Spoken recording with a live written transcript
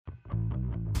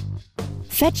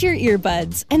Fetch your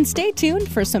earbuds and stay tuned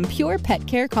for some pure pet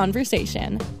care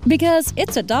conversation. Because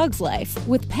it's a dog's life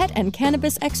with pet and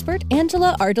cannabis expert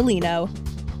Angela Ardolino.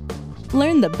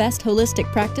 Learn the best holistic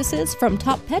practices from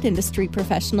top pet industry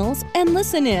professionals and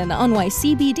listen in on why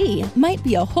CBD might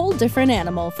be a whole different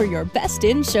animal for your best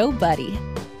in-show buddy.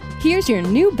 Here's your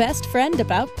new best friend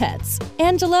about pets,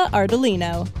 Angela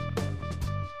Ardolino.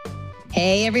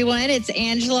 Hey everyone, it's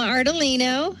Angela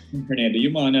Ardolino. Fernanda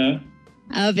Umana.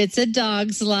 Of It's a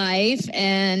Dog's Life.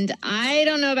 And I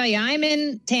don't know about you, I'm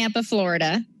in Tampa,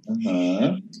 Florida.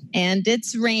 And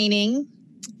it's raining.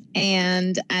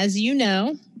 And as you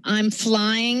know, I'm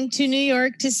flying to New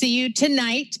York to see you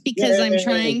tonight because I'm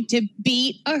trying to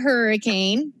beat a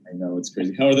hurricane. I know, it's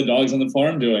crazy. How are the dogs on the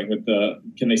farm doing?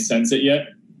 Can they sense it yet?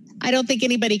 I don't think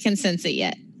anybody can sense it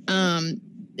yet.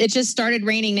 It just started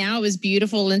raining now. It was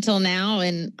beautiful until now,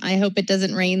 and I hope it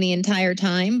doesn't rain the entire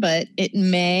time, but it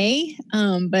may.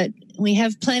 But we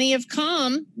have plenty of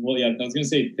calm. Well, yeah, I was going to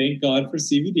say, thank God for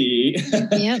CBD.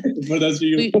 Yep. For those of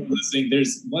you listening,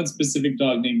 there's one specific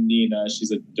dog named Nina.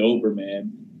 She's a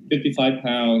Doberman, 55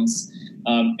 pounds,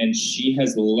 and she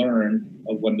has learned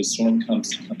of when the storm comes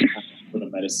to come back for the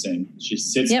medicine. She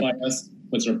sits by us,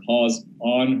 puts her paws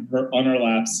on our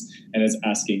laps, and is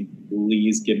asking,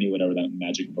 please give me whatever that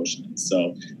magic potion is.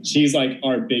 So she's like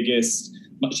our biggest,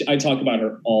 I talk about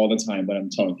her all the time when I'm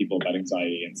telling people about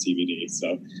anxiety and CBD.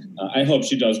 So I hope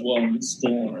she does well in the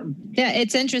storm. Yeah,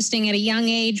 it's interesting at a young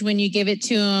age when you give it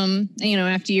to them,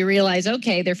 after you realize,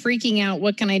 okay, they're freaking out.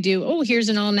 What can I do? Oh, here's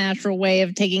an all natural way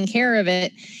of taking care of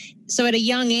it. So at a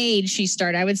young age, she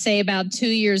started, I would say about 2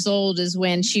 years old is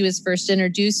when she was first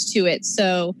introduced to it.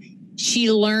 So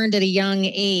she learned at a young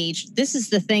age, this is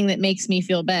the thing that makes me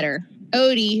feel better.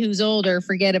 Odie, who's older,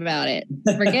 forget about it.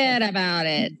 Forget about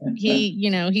it.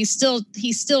 He still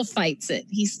fights it.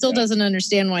 He still doesn't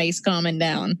understand why he's calming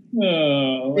down.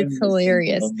 Oh, it's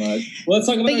hilarious. So much. Well, let's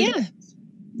talk about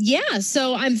Yeah.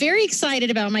 So I'm very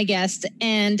excited about my guest,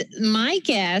 and my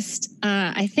guest,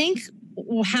 I think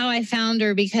how I found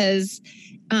her because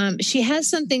she has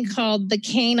something called the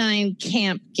Canine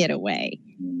Camp Getaway.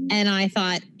 And I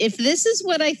thought, if this is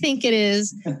what I think it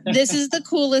is, this is the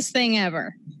coolest thing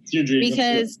ever. It's your dream.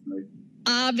 Because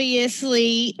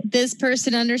obviously this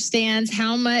person understands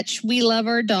how much we love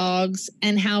our dogs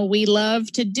and how we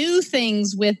love to do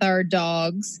things with our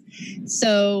dogs.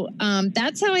 So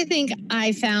that's how I think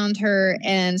I found her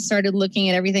and started looking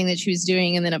at everything that she was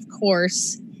doing. And then, of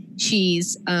course,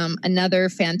 she's another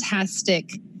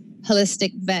fantastic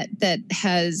holistic vet that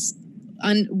has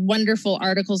wonderful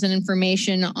articles and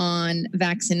information on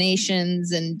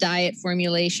vaccinations and diet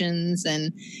formulations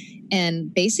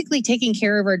and basically taking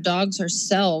care of our dogs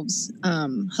ourselves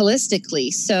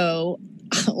holistically. So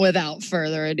without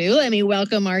further ado, let me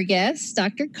welcome our guest,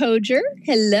 Dr. Coger.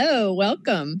 Hello,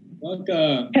 welcome.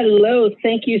 Welcome. Hello,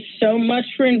 thank you so much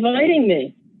for inviting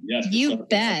me. Yes, you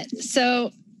bet.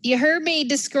 So you heard me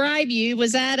describe you.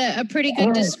 Was that a pretty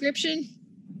good description?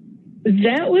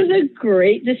 That was a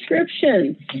great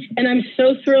description. And I'm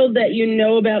so thrilled that you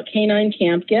know about Canine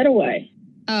Camp Getaway.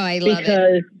 Oh, I love it.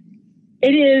 Because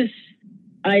it is,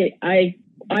 I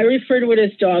refer to it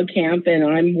as dog camp, and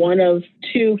I'm one of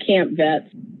 2 camp vets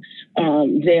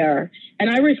there.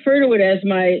 And I refer to it as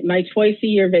my twice a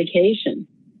year vacation.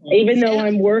 Even though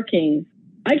I'm working,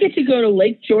 I get to go to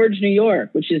Lake George, New York,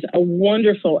 which is a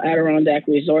wonderful Adirondack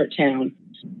resort town,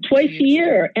 twice a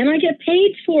year, and I get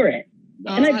paid for it.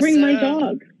 Awesome. And I bring my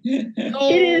dog.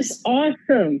 It is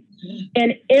awesome.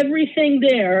 And everything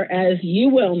there, as you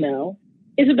well know,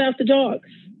 is about the dogs.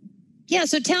 Yeah,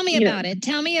 so tell me about it.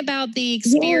 Tell me about the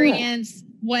experience,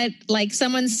 what, like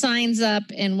someone signs up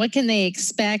and what can they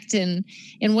expect and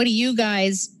what do you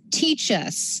guys teach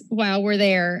us while we're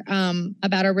there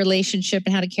about our relationship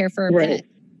and how to care for our pet?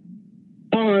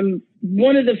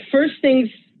 One of the first things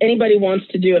anybody wants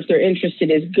to do if they're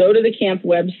interested is go to the camp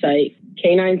website,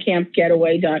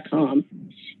 caninecampgetaway.com,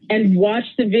 and watch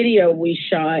the video we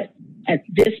shot at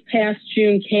this past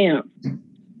June camp.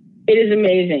 It is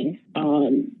amazing.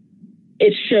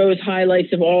 It shows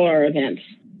highlights of all our events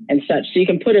and such. So you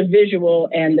can put a visual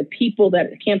and the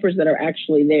campers that are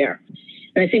actually there.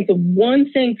 And I think the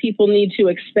one thing people need to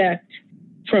expect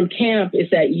from camp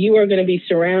is that you are going to be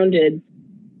surrounded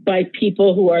by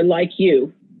people who are like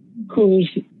you, whose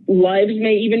lives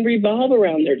may even revolve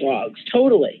around their dogs,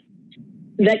 totally,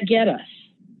 that get us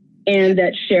and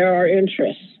that share our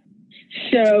interests.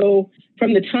 So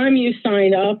from the time you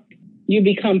sign up, you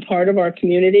become part of our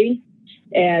community,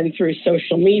 and through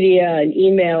social media and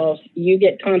emails, you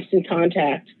get constant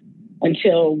contact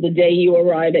until the day you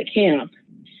arrive at camp,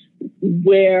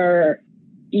 where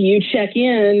you check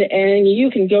in and you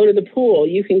can go to the pool.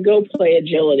 You can go play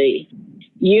agility.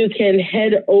 You can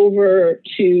head over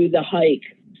to the hike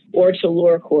or to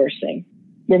lure coursing.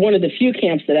 We're one of the few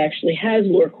camps that actually has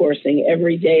lure coursing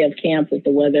every day of camp if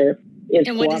the weather is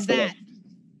And what is that?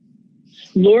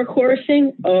 Lure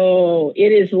coursing? Oh,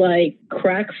 it is like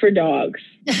crack for dogs.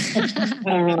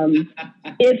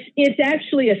 It's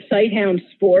actually a sighthound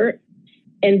sport.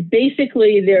 And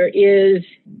basically there is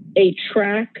a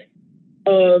track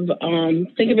of,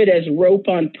 think of it as rope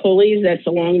on pulleys that's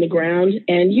along the ground.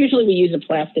 And usually we use a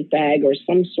plastic bag or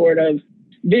some sort of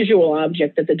visual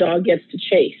object that the dog gets to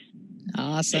chase.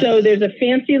 Awesome. So there's a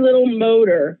fancy little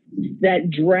motor that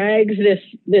drags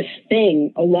this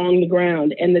thing along the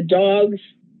ground, and the dogs,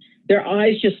 their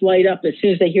eyes just light up as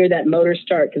soon as they hear that motor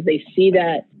start because they see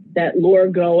that lure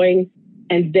going,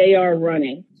 and they are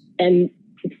running. And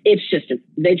it's just,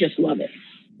 they just love it.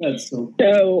 That's so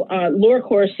cool. So lure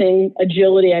coursing,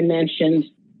 agility I mentioned,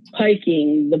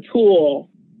 hiking, the pool,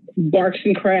 barks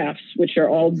and crafts, which are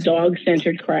all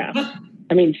dog-centered crafts.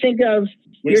 I mean, think of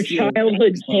your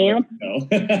childhood camp. No.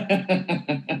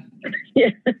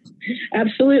 Yeah,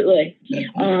 absolutely.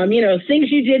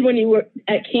 Things you did when you were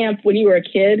at camp when you were a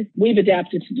kid, we've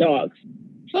adapted to dogs.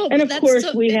 Oh, and of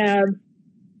course we have.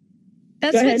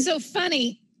 That's what's so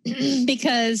funny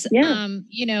because,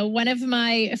 one of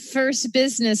my first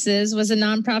businesses was a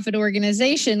nonprofit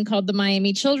organization called the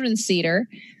Miami Children's Theater,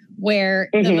 where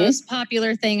the most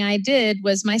popular thing I did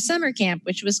was my summer camp,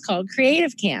 which was called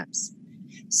Creative Camps.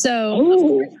 So, of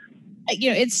course,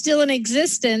 it's still in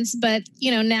existence, but,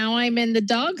 now I'm in the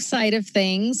dog side of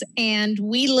things, and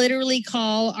we literally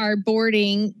call our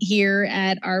boarding here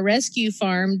at our rescue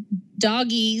farm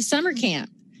Doggy Summer Camp,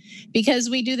 because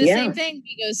we do the same thing.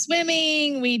 We go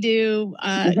swimming, we do,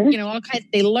 all kinds.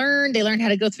 They learn how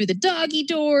to go through the doggy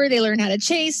door. They learn how to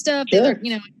chase stuff. They learn,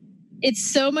 it's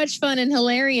so much fun and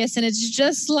hilarious. And it's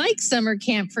just like summer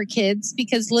camp for kids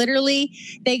because literally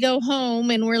they go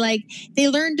home and we're like, they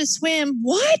learned to swim.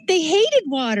 What? They hated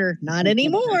water. Not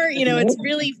anymore. It's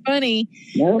really funny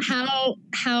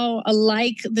how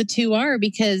alike the two are,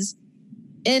 because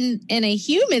in a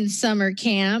human summer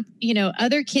camp,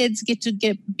 other kids get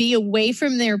to be away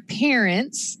from their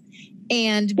parents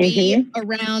and be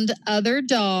around other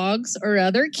dogs or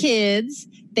other kids.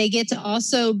 They get to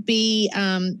also be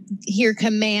hear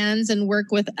commands and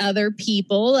work with other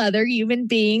people, other human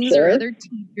beings, or other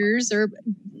teachers, or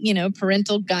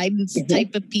parental guidance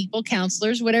type of people,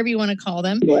 counselors, whatever you want to call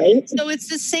them. Right. So it's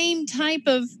the same type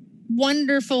of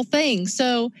wonderful thing.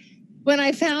 So when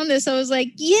I found this, I was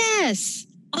like, yes,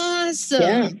 awesome.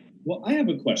 Yeah. Well, I have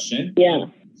a question. Yeah.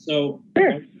 So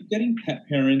getting pet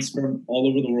parents from all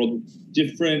over the world with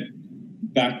different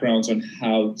backgrounds on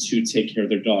how to take care of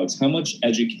their dogs. How much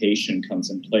education comes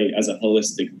in play as a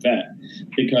holistic vet?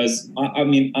 Because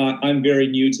I'm very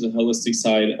new to the holistic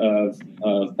side of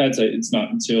pets. It's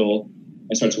not until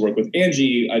I started to work with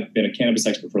Angie. I've been a cannabis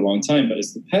expert for a long time, but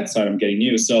it's the pet side I'm getting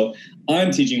new. So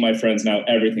I'm teaching my friends now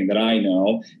everything that I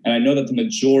know. And I know that the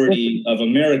majority of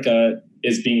America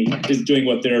is doing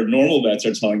what their normal vets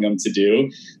are telling them to do.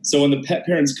 So when the pet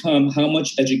parents come, how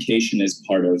much education is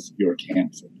part of your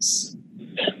camp for this?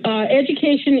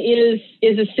 Education is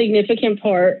a significant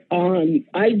part.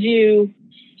 I do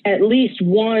at least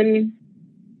one,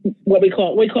 what we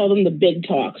call them the big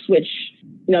talks, which,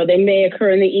 they may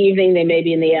occur in the evening, they may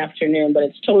be in the afternoon, but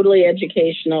it's totally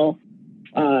educational,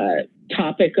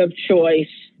 topic of choice.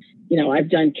 I've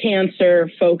done cancer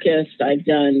focused, I've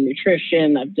done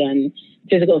nutrition, I've done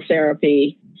physical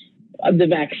therapy, the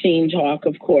vaccine talk,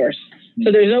 of course.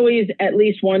 So there's always at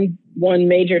least one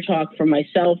major talk from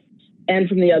myself and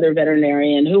from the other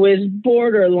veterinarian who is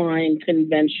borderline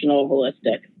conventional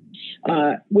holistic.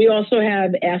 We also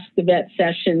have Ask the Vet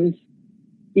sessions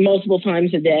multiple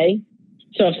times a day.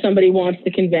 So if somebody wants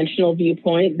the conventional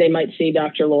viewpoint, they might see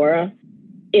Dr. Laura.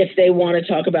 If they want to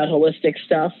talk about holistic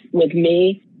stuff with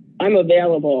me, I'm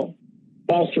available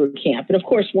all through camp. And of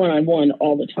course, one-on-one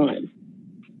all the time.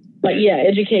 But yeah,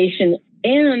 education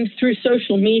and through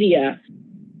social media.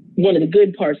 One of the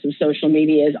good parts of social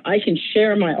media is I can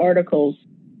share my articles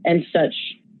and such,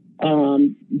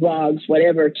 blogs,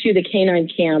 whatever, to the Canine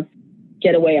Camp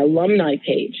Getaway alumni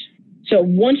page. So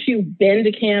once you've been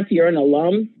to camp, you're an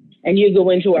alum, and you go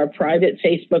into our private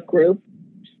Facebook group,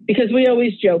 because we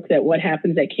always joke that what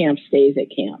happens at camp stays at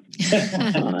camp.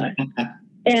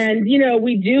 And,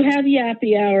 we do have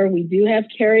yappy hour. We do have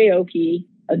karaoke.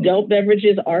 Adult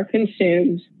beverages are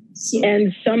consumed.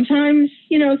 And sometimes,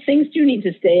 things do need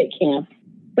to stay at camp,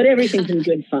 but everything's in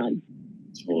good fun.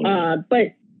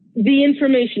 But the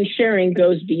information sharing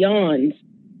goes beyond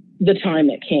the time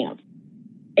at camp.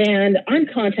 And I'm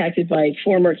contacted by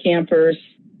former campers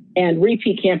and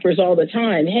repeat campers all the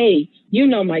time. Hey, you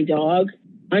know my dog.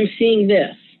 I'm seeing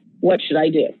this. What should I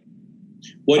do?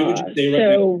 What would you say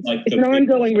right now? Like it's an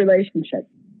ongoing relationship.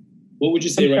 What would you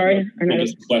say right now? The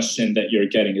biggest question that you're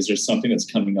getting, is there something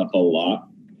that's coming up a lot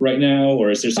right now,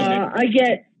 or is there something?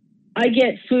 I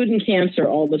get food and cancer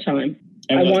all the time.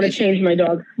 I want to change my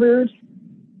dog's food.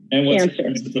 And what's cancer the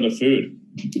reason for the food?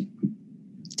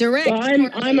 Direct. Well,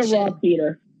 I'm a raw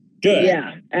feeder. Good.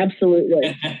 Yeah,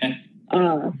 absolutely.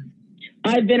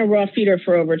 I've been a raw feeder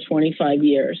for over 25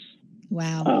 years.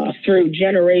 Wow. Through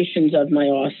generations of my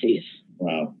Aussies.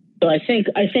 Wow. So I think,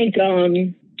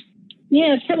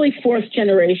 it's probably fourth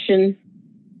generation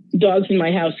dogs in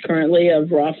my house currently of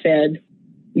raw fed,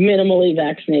 minimally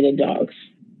vaccinated dogs.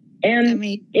 And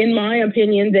in my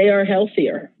opinion, they are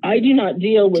healthier. I do not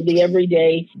deal with the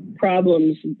everyday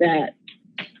problems that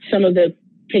some of the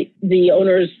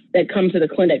owners that come to the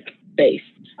clinic face.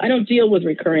 I don't deal with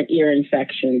recurrent ear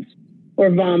infections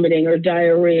or vomiting or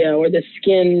diarrhea or the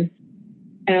skin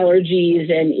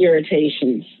allergies and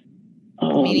irritations.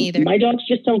 Me neither. My dogs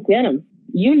just don't get them.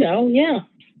 Yeah.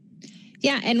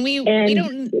 Yeah, and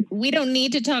we don't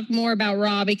need to talk more about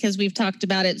raw because we've talked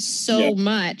about it so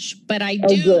much. But I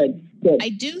do good. I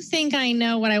do think I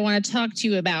know what I want to talk to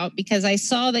you about, because I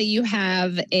saw that you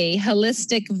have a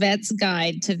holistic vet's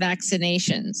guide to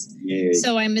vaccinations. Yay.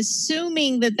 So I'm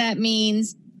assuming that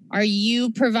means, are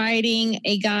you providing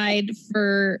a guide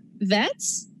for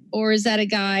vets, or is that a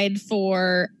guide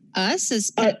for us as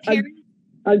pet parents?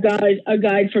 A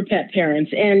guide for pet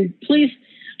parents. And please,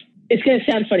 it's going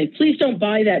to sound funny, please don't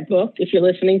buy that book if you're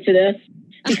listening to this,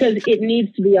 because it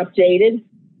needs to be updated.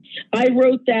 I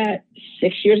wrote that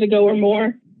 6 years ago or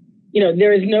more.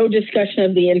 There is no discussion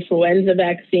of the influenza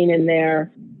vaccine in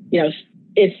there.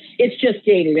 It's just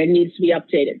dated and needs to be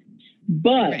updated.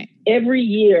 But every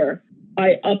year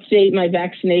I update my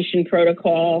vaccination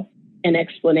protocol and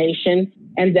explanation,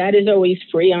 and that is always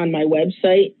free on my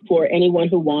website for anyone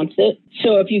who wants it.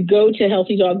 So if you go to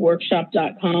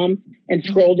healthydogworkshop.com and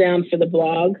scroll down for the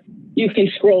blog, you can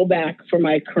scroll back for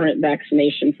my current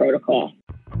vaccination protocol.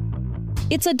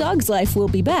 It's a Dog's Life will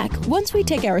be back once we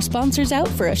take our sponsors out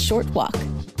for a short walk.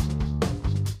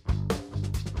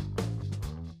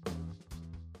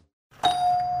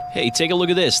 Hey, take a look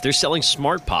at this. They're selling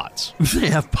smart pots. They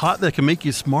have pot that can make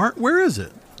you smart? Where is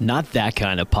it? Not that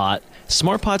kind of pot.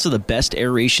 Smart pots are the best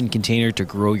aeration container to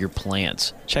grow your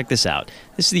plants. Check this out.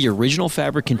 This is the original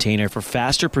fabric container for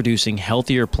faster producing,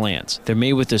 healthier plants. They're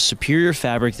made with a superior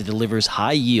fabric that delivers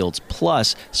high yields.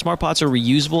 Plus, smart pots are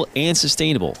reusable and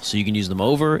sustainable, so you can use them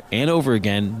over and over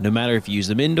again, no matter if you use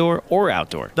them indoor or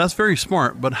outdoor. That's very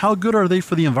smart, but how good are they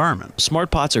for the environment?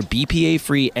 Smart pots are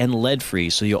BPA-free and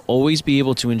lead-free, so you'll always be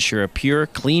able to ensure a pure,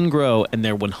 clean grow, and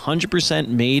they're 100%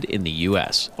 made in the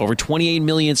U.S. Over 28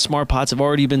 million smart pots have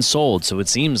already been sold, so it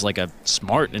seems like a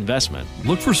smart investment.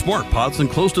 Look for smart pots in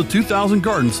close to 2,000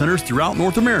 garden centers throughout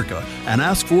North America and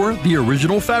ask for the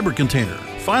original fabric container.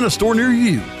 Find a store near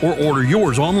you or order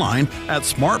yours online at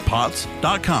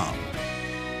smartpots.com.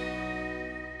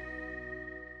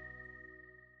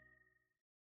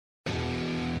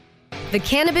 The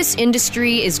cannabis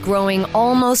industry is growing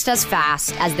almost as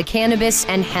fast as the cannabis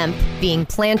and hemp being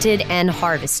planted and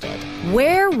harvested.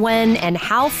 Where, when, and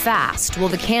how fast will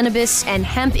the cannabis and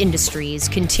hemp industries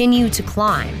continue to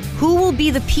climb? Who will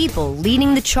be the people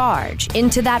leading the charge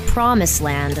into that promised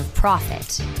land of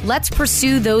profit? Let's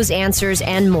pursue those answers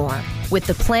and more with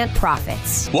the Plant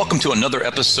Profits. Welcome to another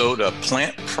episode of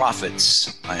Plant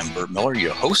Profits. I am Bert Miller,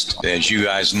 your host. As you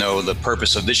guys know, the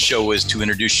purpose of this show is to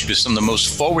introduce you to some of the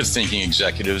most forward-thinking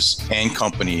executives and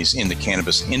companies in the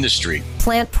cannabis industry.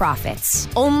 Plant Profits,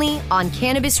 only on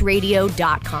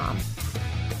CannabisRadio.com.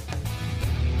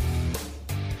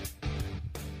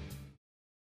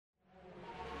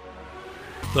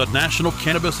 The National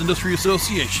Cannabis Industry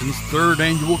Association's third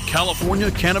annual California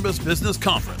Cannabis Business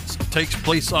Conference takes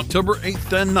place October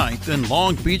 8th and 9th in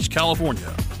Long Beach,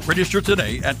 California. Register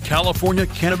today at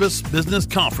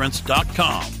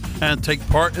CaliforniaCannabisBusinessConference.com and take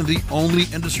part in the only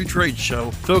industry trade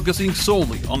show focusing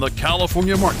solely on the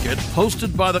California market,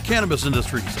 hosted by the cannabis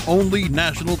industry's only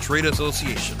national trade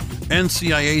association.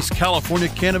 NCIA's California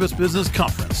Cannabis Business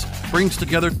Conference brings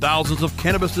together thousands of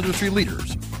cannabis industry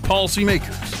leaders,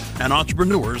 policymakers, and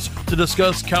entrepreneurs to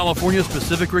discuss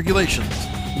California-specific regulations,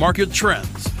 market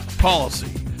trends, policy,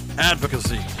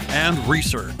 advocacy, and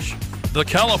research. The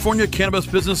California Cannabis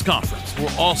Business Conference will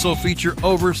also feature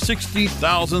over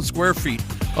 60,000 square feet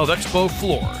of expo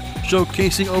floor,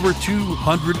 showcasing over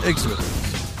 200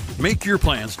 exhibitors. Make your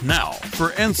plans now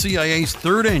for NCIA's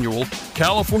third annual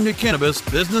California Cannabis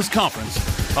Business Conference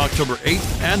October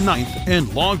 8th and 9th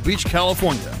in Long Beach,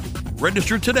 California.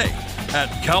 Register today at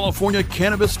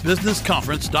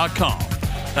CaliforniaCannabisBusinessConference.com.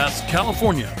 That's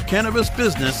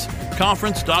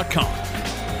CaliforniaCannabisBusinessConference.com.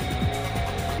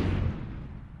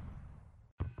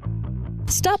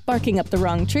 Stop barking up the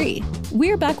wrong tree.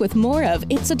 We're back with more of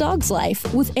It's a Dog's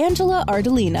Life with Angela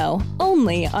Ardolino,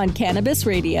 only on Cannabis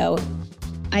Radio.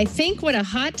 I think what a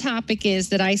hot topic is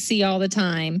that I see all the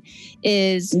time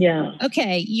is,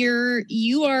 okay,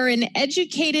 you are an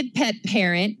educated pet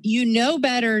parent. You know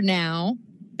better now,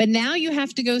 but now you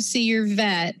have to go see your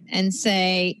vet and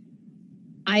say,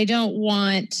 I don't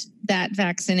want that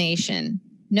vaccination.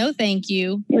 No, thank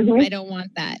you. I don't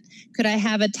want that. Could I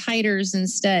have a titers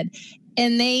instead?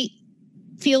 And they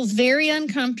feel very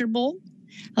uncomfortable.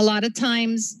 A lot of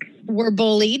times we're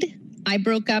bullied. I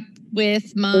broke up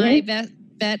with my vet,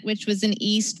 which was in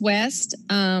East-West.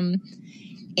 And,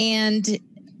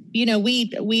 you know,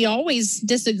 we always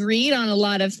disagreed on a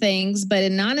lot of things, but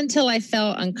not until I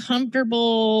felt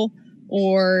uncomfortable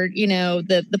or, you know,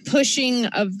 the pushing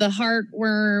of the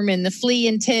heartworm and the flea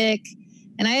and tick.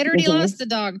 And I had already lost the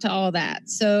dog to all that.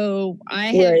 So I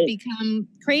have become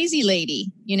crazy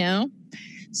lady, you know?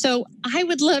 So I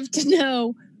would love to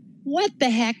know what the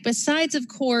heck, besides, of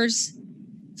course,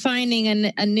 finding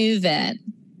a new vet,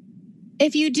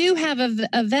 if you do have a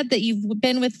vet that you've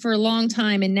been with for a long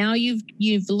time and now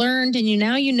you've learned and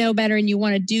now you know better and you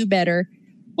want to do better,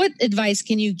 what advice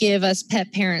can you give us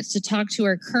pet parents to talk to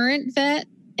our current vet?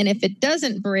 And if it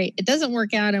doesn't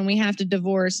work out and we have to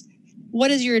divorce,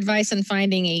 what is your advice on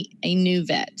finding a new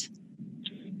vet?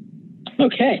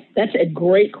 Okay, that's a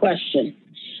great question.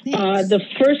 The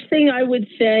first thing I would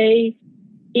say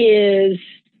is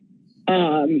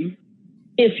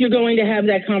if you're going to have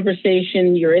that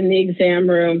conversation, you're in the exam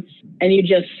room and you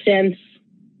just sense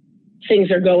things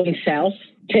are going south,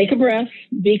 take a breath,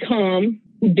 be calm,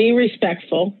 be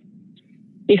respectful,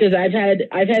 because I've had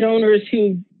owners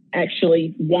who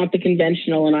actually want the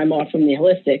conventional and I'm offering the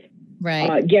holistic,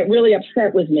 get really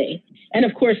upset with me. And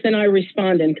of course, then I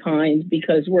respond in kind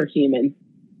because we're human.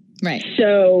 Right.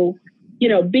 So, you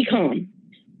know, be calm.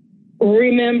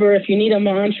 Remember, if you need a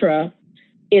mantra,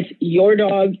 it's your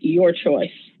dog, your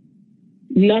choice.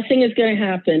 Nothing is going to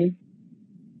happen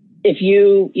if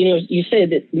you say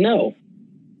that, no,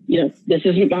 this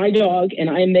isn't my dog and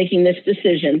I am making this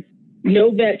decision.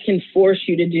 No vet can force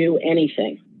you to do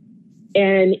anything.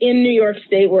 And in New York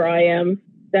State, where I am,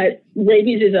 that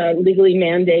rabies is a legally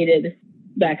mandated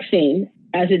vaccine,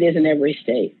 as it is in every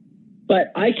state.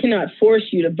 But I cannot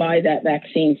force you to buy that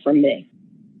vaccine from me.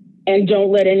 And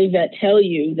don't let any vet tell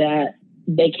you that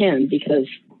they can, because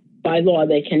by law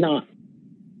they cannot.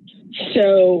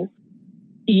 So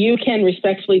you can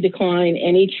respectfully decline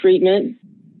any treatment,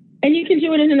 and you can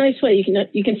do it in a nice way. You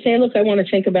can say, look, I want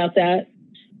to think about that.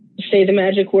 Say the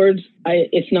magic words.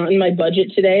 It's not in my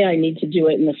budget today. I need to do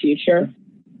it in the future,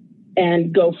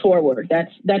 and go forward.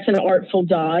 That's an artful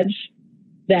dodge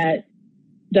that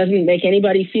doesn't make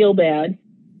anybody feel bad,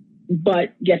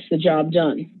 but gets the job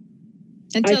done.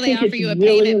 Until they offer you a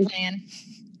payment plan.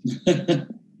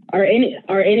 Are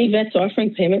any vets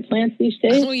offering payment plans these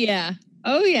days? Oh yeah.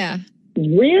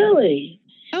 Really?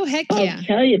 Oh heck yeah. I'll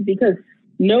tell you, because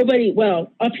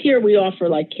up here we offer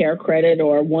like care credit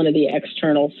or one of the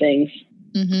external things.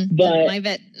 Mm-hmm. But my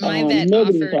vet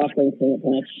nobody's offering payment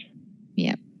plans.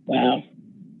 Yep. Wow.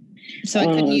 So I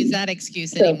couldn't use that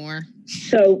excuse anymore.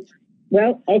 So,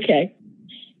 okay.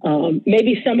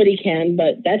 Maybe somebody can,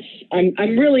 but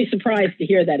I'm really surprised to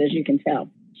hear that, as you can tell.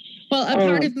 Well, a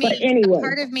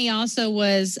part of me also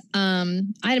was,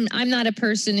 I'm not a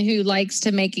person who likes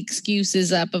to make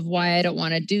excuses up of why I don't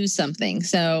want to do something.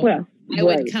 So I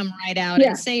would come right out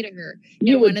and say to her,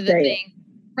 one of the things,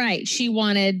 right. She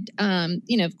wanted,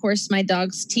 of course my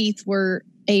dog's teeth were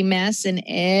a mess, and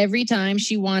every time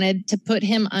she wanted to put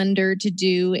him under to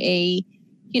do a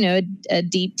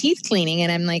deep teeth cleaning. And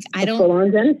I'm like,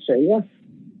 full-on dentistry,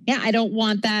 I don't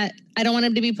want that. I don't want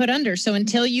him to be put under. So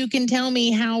until you can tell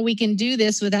me how we can do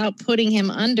this without putting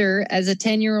him under as a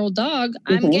 10-year-old dog,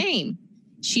 I'm game.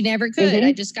 She never could.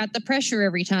 I just got the pressure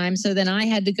every time. So then I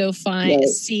had to go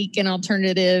seek an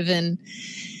alternative. And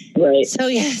so,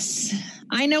 yes,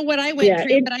 I know what I went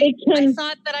through, but I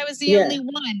thought that I was the only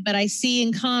one, but I see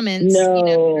in comments.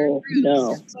 No.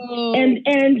 So, and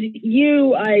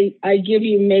you, I give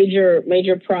you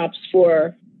major props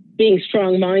for being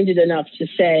strong-minded enough to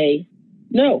say,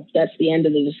 no, that's the end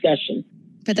of the discussion.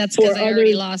 But that's because I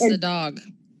already lost the dog.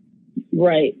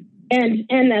 Right. And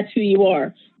that's who you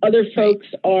are. Other folks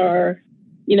are,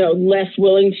 less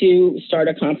willing to start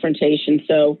a confrontation.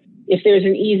 So if there's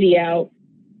an easy out,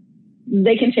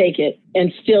 they can take it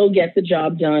and still get the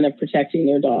job done of protecting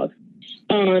their dog.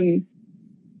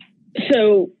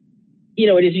 So,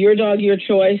 it is your dog, your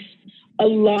choice. A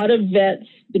lot of vets,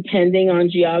 depending on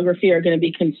geography, are going to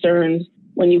be concerned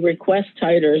when you request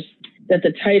titers that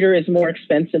the titer is more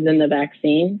expensive than the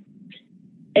vaccine.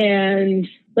 And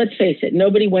let's face it,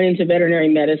 nobody went into veterinary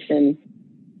medicine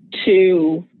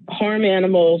to harm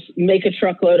animals, make a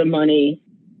truckload of money,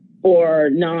 or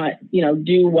not,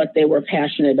 do what they were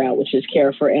passionate about, which is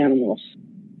care for animals.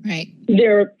 Right.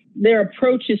 Their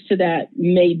approaches to that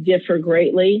may differ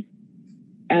greatly,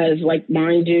 as like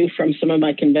mine do from some of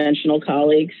my conventional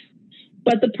colleagues,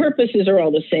 but the purposes are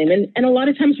all the same. And a lot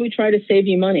of times we try to save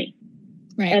you money.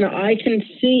 Right. And I can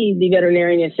see the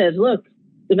veterinarian that says, look,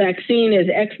 the vaccine is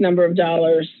X number of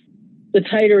dollars. The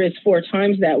titer is 4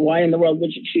 times that. Why in the world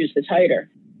would you choose the titer?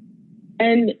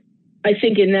 And I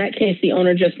think in that case, the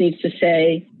owner just needs to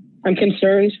say, I'm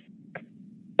concerned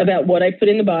about what I put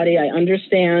in the body. I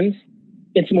understand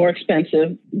it's more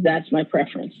expensive. That's my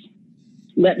preference.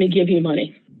 Let me give you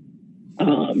money.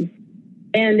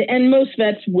 And most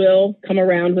vets will come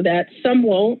around with that. Some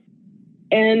won't.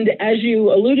 And as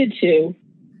you alluded to,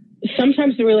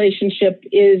 sometimes the relationship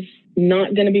is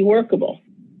not going to be workable,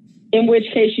 in which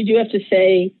case you do have to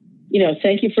say,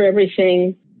 thank you for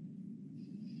everything.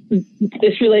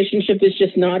 This relationship is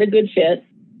just not a good fit.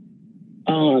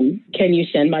 Can you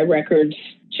send my records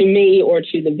to me or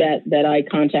to the vet that I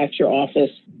contact your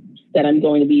office that I'm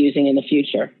going to be using in the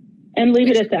future? And leave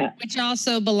it at that. Which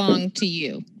also belong to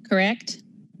you, correct?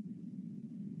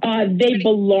 They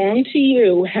belong to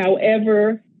you.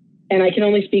 However, and I can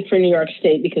only speak for New York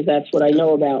State because that's what I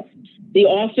know about, the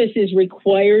office is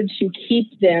required to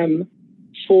keep them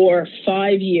for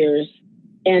 5 years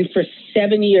and for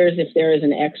 7 years if there is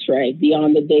an x-ray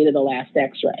beyond the date of the last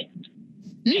x-ray.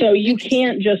 So you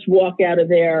can't just walk out of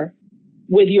there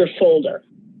with your folder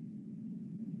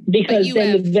because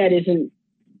then the vet isn't.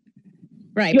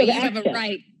 Right, but you have a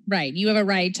right. Right, you have a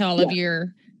right to all of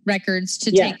your records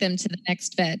to take them to the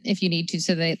next vet if you need to,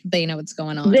 so they know what's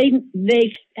going on.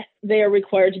 They are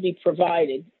required to be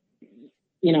provided,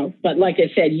 But like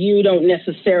I said, you don't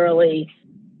necessarily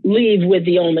leave with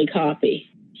the only copy.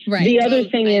 Right. The other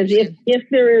thing is, if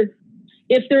there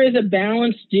is a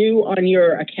balance due on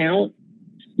your account,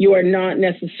 you are not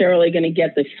necessarily going to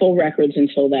get the full records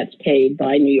until that's paid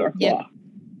by New York law.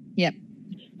 Yep,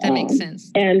 that makes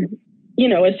sense. And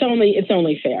it's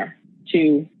only fair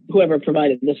to whoever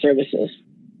provided the services.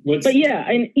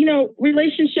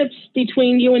 Relationships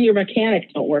between you and your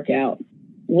mechanic don't work out.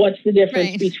 What's the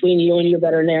difference between you and your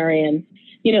veterinarian?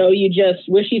 You just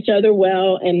wish each other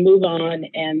well and move on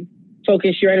and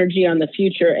focus your energy on the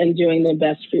future and doing the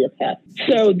best for your pet.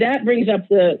 So that brings up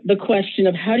the question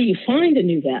of how do you find a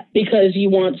new vet? Because you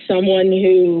want someone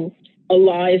who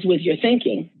aligns with your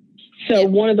thinking. So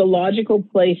one of the logical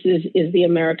places is the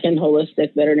American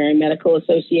Holistic Veterinary Medical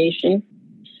Association.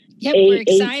 Yep, we're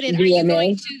excited. Are you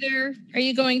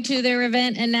going to their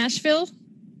event in Nashville?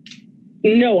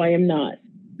 No, I am not.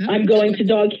 I'm going to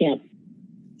dog camp.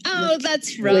 Oh,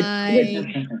 that's right.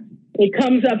 It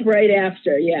comes up right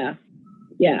after. Yeah.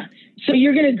 So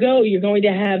you're going to go. You're going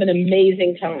to have an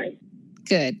amazing time.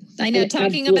 Good. I know.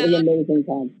 Talking about amazing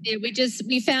time. Yeah,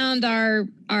 we found our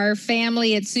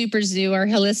family at Super Zoo, our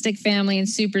holistic family in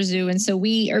Super Zoo, and so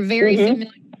we are very familiar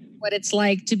with what it's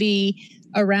like to be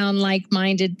around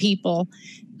like-minded people.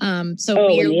 And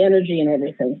the energy and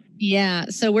everything. Yeah.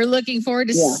 So we're looking forward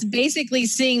to basically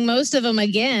seeing most of them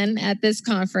again at this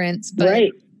conference. But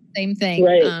same thing.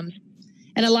 Right.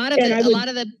 And a lot of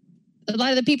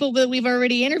the people that we've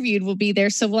already interviewed will be there,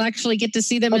 so we'll actually get to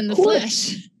see them in the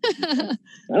flesh.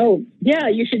 Oh yeah,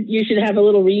 you should have a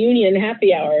little reunion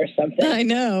happy hour or something. I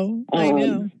know.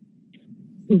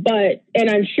 But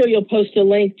I'm sure you'll post a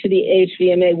link to the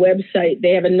HVMA website.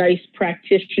 They have a nice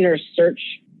practitioner search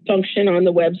function on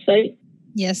the website.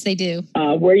 Yes, they do.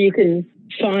 Where you can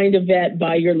find a vet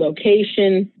by your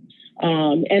location.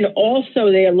 And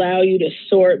also they allow you to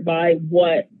sort by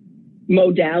what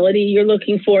modality you're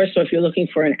looking for. So if you're looking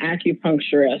for an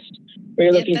acupuncturist or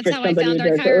you're looking for somebody who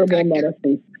does herbal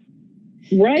medicine.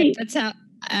 Right. That's how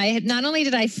not only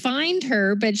did I find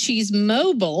her, but she's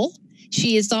mobile.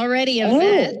 She is already a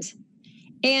vet.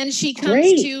 And she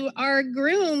comes to our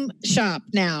groom shop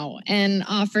now and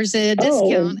offers a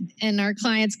discount. And our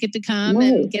clients get to come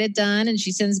and get it done. And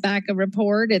she sends back a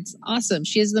report. It's awesome.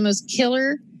 She is the most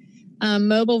killer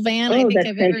mobile van I think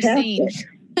I've ever seen.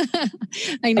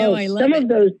 I know. I love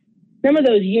it. Some of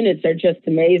those units are just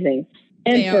amazing.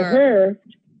 And for her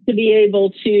to be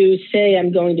able to say,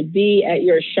 I'm going to be at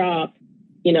your shop,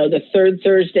 the third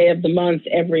Thursday of the month,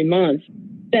 every month,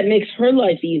 that makes her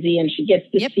life easy, and she gets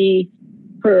to see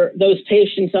those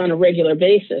patients on a regular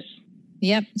basis.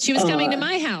 Yep. She was coming to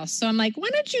my house. So I'm like, why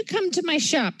don't you come to my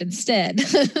shop instead?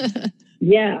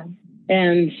 Yeah.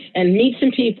 And meet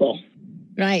some people.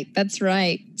 Right. That's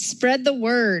right. Spread the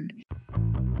word.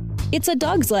 It's a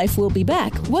Dog's Life will be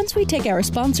back once we take our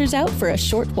sponsors out for a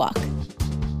short walk.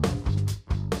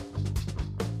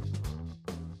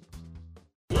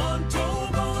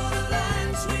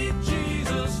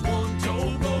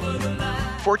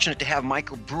 Fortunate to have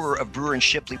Michael Brewer of Brewer and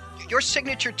Shipley. Your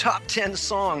signature top 10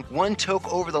 song, One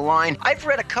Toke Over the Line. I've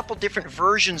read a couple different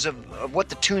versions of what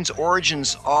the tune's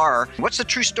origins are. What's the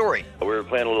true story? We were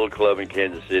playing a little club in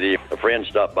Kansas City. A friend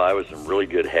stopped by with some really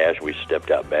good hash. We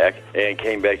stepped out back and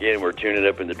came back in. We're tuning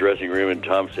up in the dressing room, and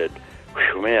Tom said,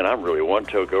 man, I'm really one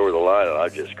toke over the line. And I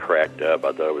just cracked up.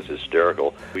 I thought it was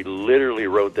hysterical. We literally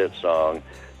wrote that song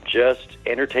just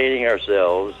entertaining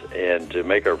ourselves and to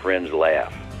make our friends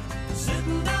laugh.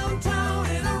 Sitting downtown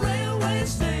in a railway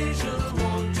station,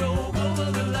 one toke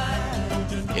over the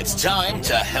line. It's time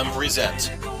to Hemp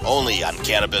Present, only on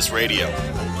Cannabis Radio.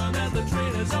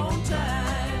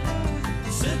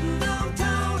 Sitting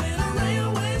downtown in a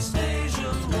railway station,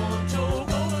 one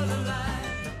toke over the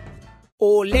line.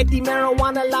 Oh, let the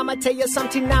marijuana llama tell you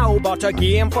something now about a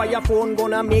game for your phone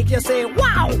gonna make you say,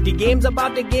 wow! The game's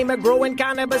about the game of growing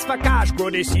cannabis for cash. Grow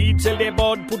the seed, sell the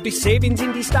bud, put the savings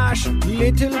in the stash.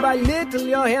 Little by little,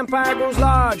 your empire grows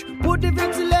large. Put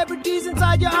different celebrities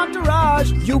inside your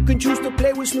entourage. You can choose to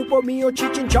play with Snoop or me or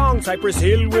Cheech and Chong. Cypress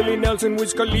Hill, Willie Nelson,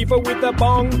 Wiz Khalifa with a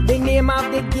bong. The name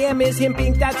of the game is Hemp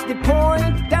Inc., that's the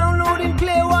point. Download and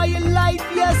play while you light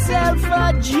yourself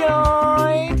a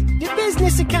joint. The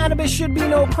business of cannabis should be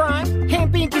no crime.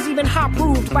 Hemp Inc. is even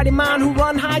hot-proofed by the man who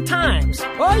run High Times.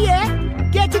 Oh yeah?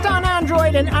 Get it on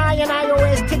Android and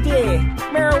iOS today.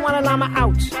 Marijuana llama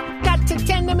out. Got to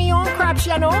tend to me own crops,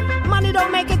 you know. Money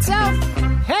don't make itself.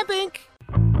 Hemp Inc.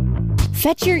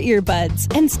 Fetch your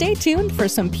earbuds and stay tuned for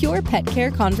some pure pet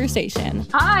care conversation.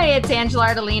 Hi, it's Angela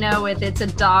Ardolino with It's a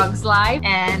Dog's Life,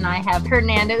 and I have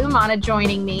Hernanda Umana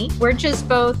joining me. We're just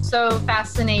both so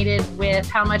fascinated with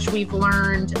how much we've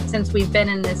learned since we've been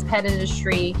in this pet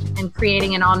industry and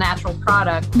creating an all-natural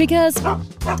product. Because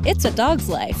it's a dog's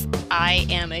life. I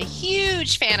am a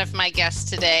huge fan of my guest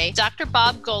today, Dr.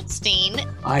 Bob Goldstein.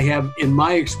 I have, in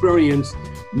my experience,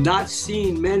 not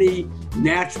seen many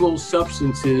natural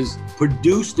substances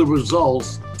produce the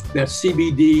results that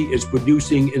CBD is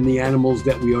producing in the animals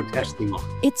that we are testing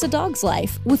on. It's a Dog's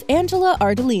Life with Angela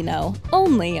Ardolino,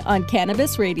 only on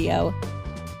Cannabis Radio.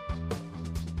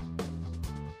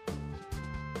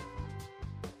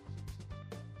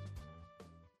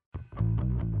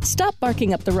 Stop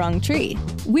barking up the wrong tree.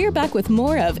 We're back with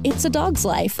more of It's a Dog's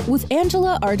Life with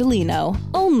Angela Ardolino,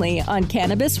 only on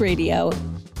Cannabis Radio.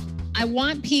 I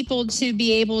want people to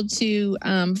be able to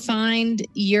find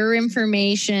your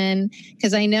information,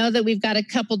 because I know that we've got a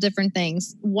couple different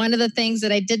things. One of the things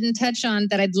that I didn't touch on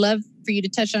that I'd love for you to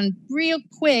touch on real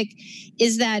quick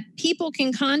is that people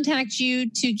can contact you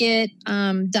to get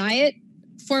diet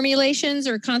formulations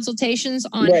or consultations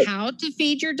on how to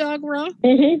feed your dog raw.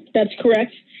 Mm-hmm, that's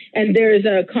correct. And there's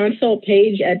a consult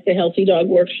page at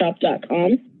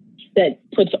thehealthydogworkshop.com that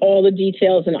puts all the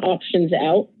details and options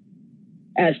out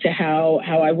as to how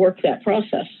I work that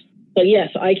process. So yes,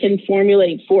 I can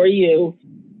formulate for you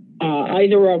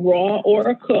either a raw or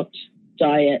a cooked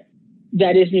diet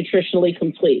that is nutritionally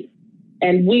complete.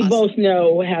 And we both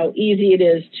know how easy it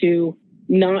is to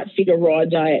not feed a raw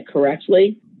diet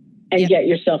correctly and get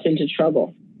yourself into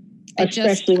trouble,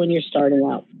 especially when you're starting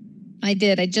out. I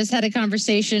did. I just had a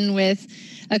conversation with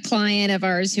a client of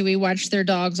ours who we watch their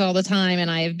dogs all the time, and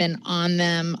I have been on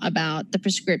them about the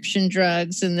prescription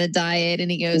drugs and the diet. And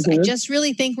he goes, I just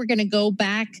really think we're going to go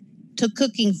back to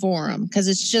cooking for them because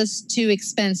it's just too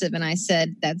expensive. And I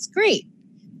said, that's great.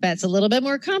 That's a little bit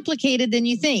more complicated than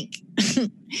you think.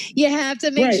 You have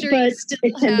to make sure you still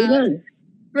have...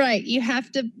 Right. You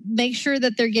have to make sure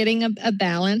that they're getting a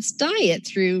balanced diet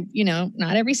through,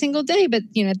 not every single day, but,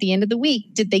 at the end of the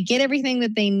week, did they get everything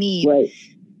that they need? Right.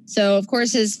 So, of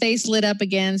course, his face lit up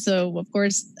again. So, of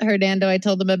course, Hernando, I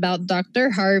told him about Dr.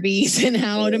 Harvey's and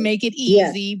how to make it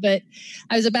easy. But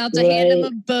I was about to hand him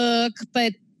a book.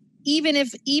 But he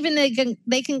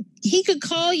could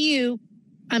call you.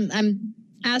 I'm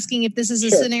asking if this is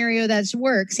a scenario that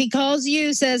works. He calls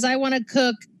you, says, I want to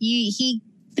cook. He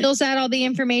fills out all the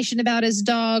information about his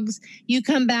dogs. You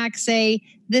come back, say,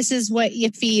 this is what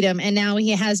you feed him. And now he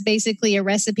has basically a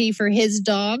recipe for his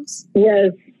dogs.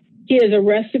 Yes. He has a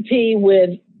recipe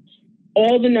with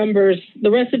all the numbers.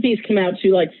 The recipes come out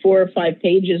to like 4 or 5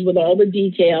 pages with all the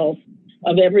details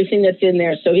of everything that's in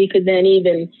there. So he could then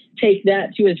even take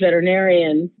that to his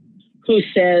veterinarian, who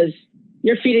says,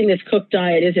 you're feeding this cooked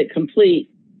diet, is it complete?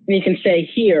 And he can say,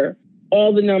 here,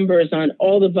 all the numbers on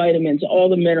all the vitamins, all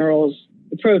the minerals,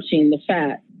 the protein, the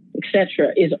fat,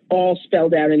 etc., is all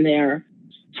spelled out in there,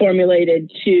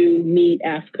 formulated to meet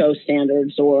AFCO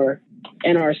standards or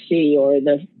NRC or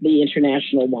the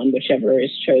international one, whichever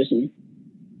is chosen.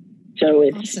 So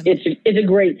it's a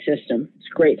great system. It's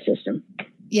a great system.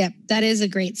 Yeah, that is a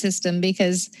great system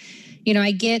because, you know,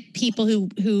 I get people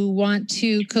who want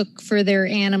to cook for their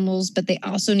animals, but they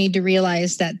also need to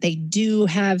realize that they do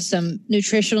have some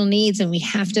nutritional needs, and we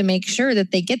have to make sure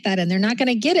that they get that, and they're not going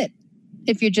to get it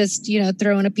if you're just, you know,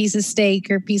 throwing a piece of steak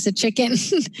or a piece of chicken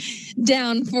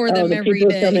down for them every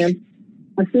day.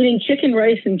 I'm feeding chicken,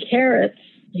 rice, and carrots.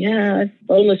 Yeah,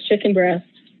 boneless chicken breast.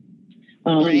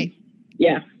 Right.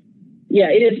 Yeah. Yeah,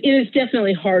 it is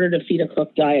definitely harder to feed a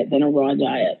cooked diet than a raw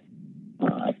diet.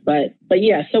 But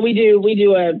yeah, so we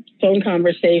do a phone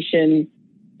conversation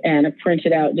and a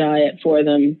printed out diet for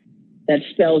them that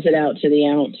spells it out to the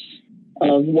ounce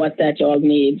of what that dog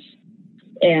needs.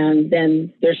 And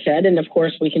then they're fed. And of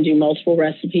course we can do multiple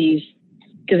recipes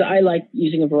because I like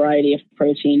using a variety of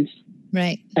proteins.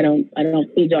 Right. I don't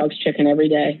feed dogs chicken every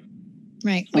day.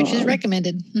 Right. Which is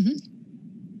recommended. Mm-hmm.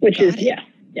 Which is, yeah.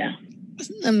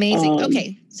 Amazing.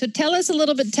 Okay. So tell us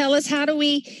how do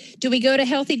we go to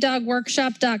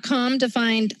healthydogworkshop.com to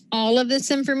find all of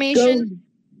this information?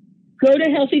 Go to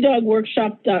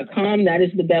healthydogworkshop.com. That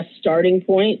is the best starting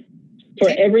point for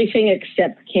everything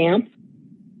except camp.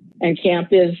 And camp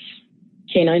is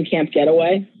Canine Camp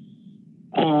Getaway.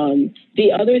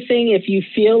 The other thing, if you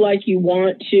feel like you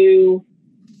want to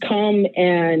come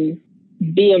and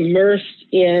be immersed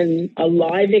in a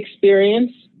live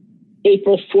experience,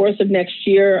 April 4th of next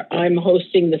year, I'm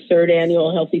hosting the 3rd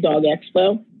annual Healthy Dog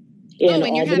Expo in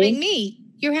Albany.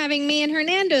 You're having me and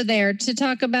Hernando there to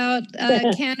talk about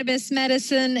cannabis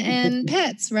medicine and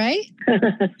pets, right?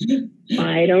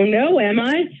 I don't know, am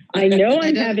I? I know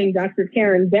I'm having Dr.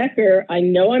 Karen Becker. I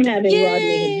know I'm having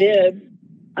Rodney Habib.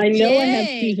 I know I have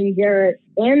Susan Garrett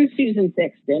and Susan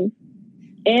Thixton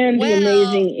and the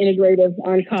amazing integrative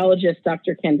oncologist,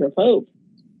 Dr. Kendra Pope.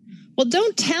 Well,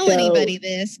 don't tell anybody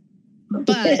this,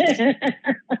 but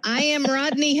I am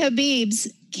Rodney Habib's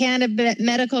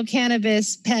medical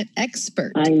cannabis pet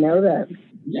expert. I know that.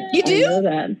 You do? I know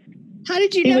that. How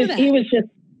did you know that? He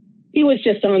was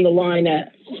just on the line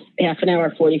at half an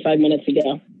hour, 45 minutes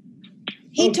ago.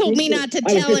 He told me not to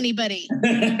tell anybody.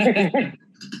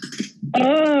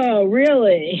 Oh,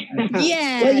 really?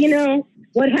 Yeah. Well, you know,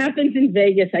 what happens in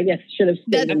Vegas, I guess, should have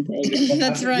stayed in Vegas.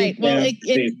 That's right. Well,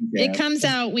 it comes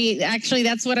out.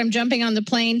 That's what I'm jumping on the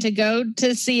plane to go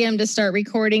to see him to start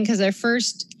recording because our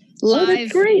first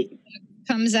live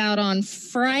comes out on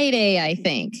Friday, I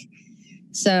think.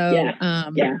 So,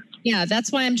 yeah,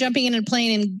 that's why I'm jumping in a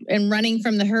plane and running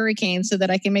from the hurricane so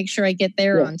that I can make sure I get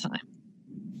there on time.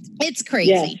 It's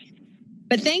crazy. Yeah.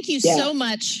 But thank you so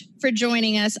much for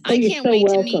joining us. I can't wait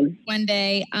to meet one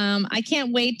day. I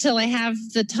can't wait till I have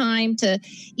the time to,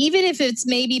 even if it's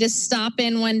maybe to stop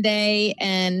in one day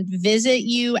and visit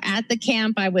you at the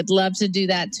camp. I would love to do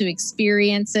that, to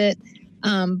experience it.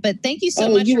 But thank you so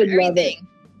much for everything.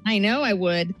 I know I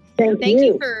would. Thank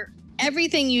you for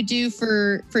everything you do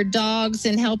for dogs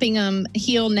and helping them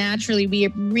heal naturally. We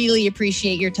really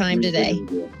appreciate your time today.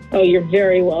 Oh, you're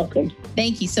very welcome.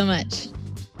 Thank you so much.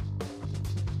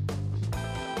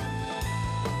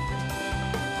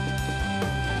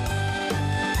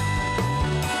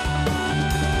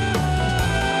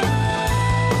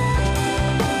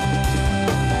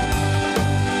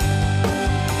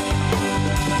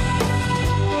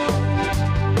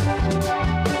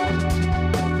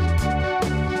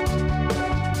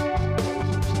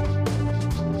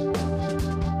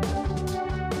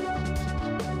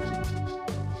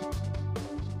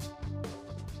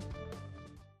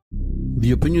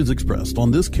 The opinions expressed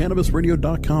on this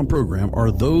CannabisRadio.com program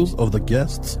are those of the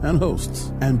guests and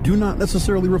hosts and do not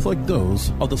necessarily reflect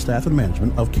those of the staff and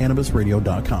management of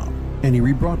CannabisRadio.com. Any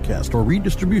rebroadcast or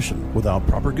redistribution without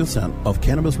proper consent of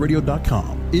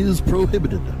CannabisRadio.com is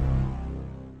prohibited.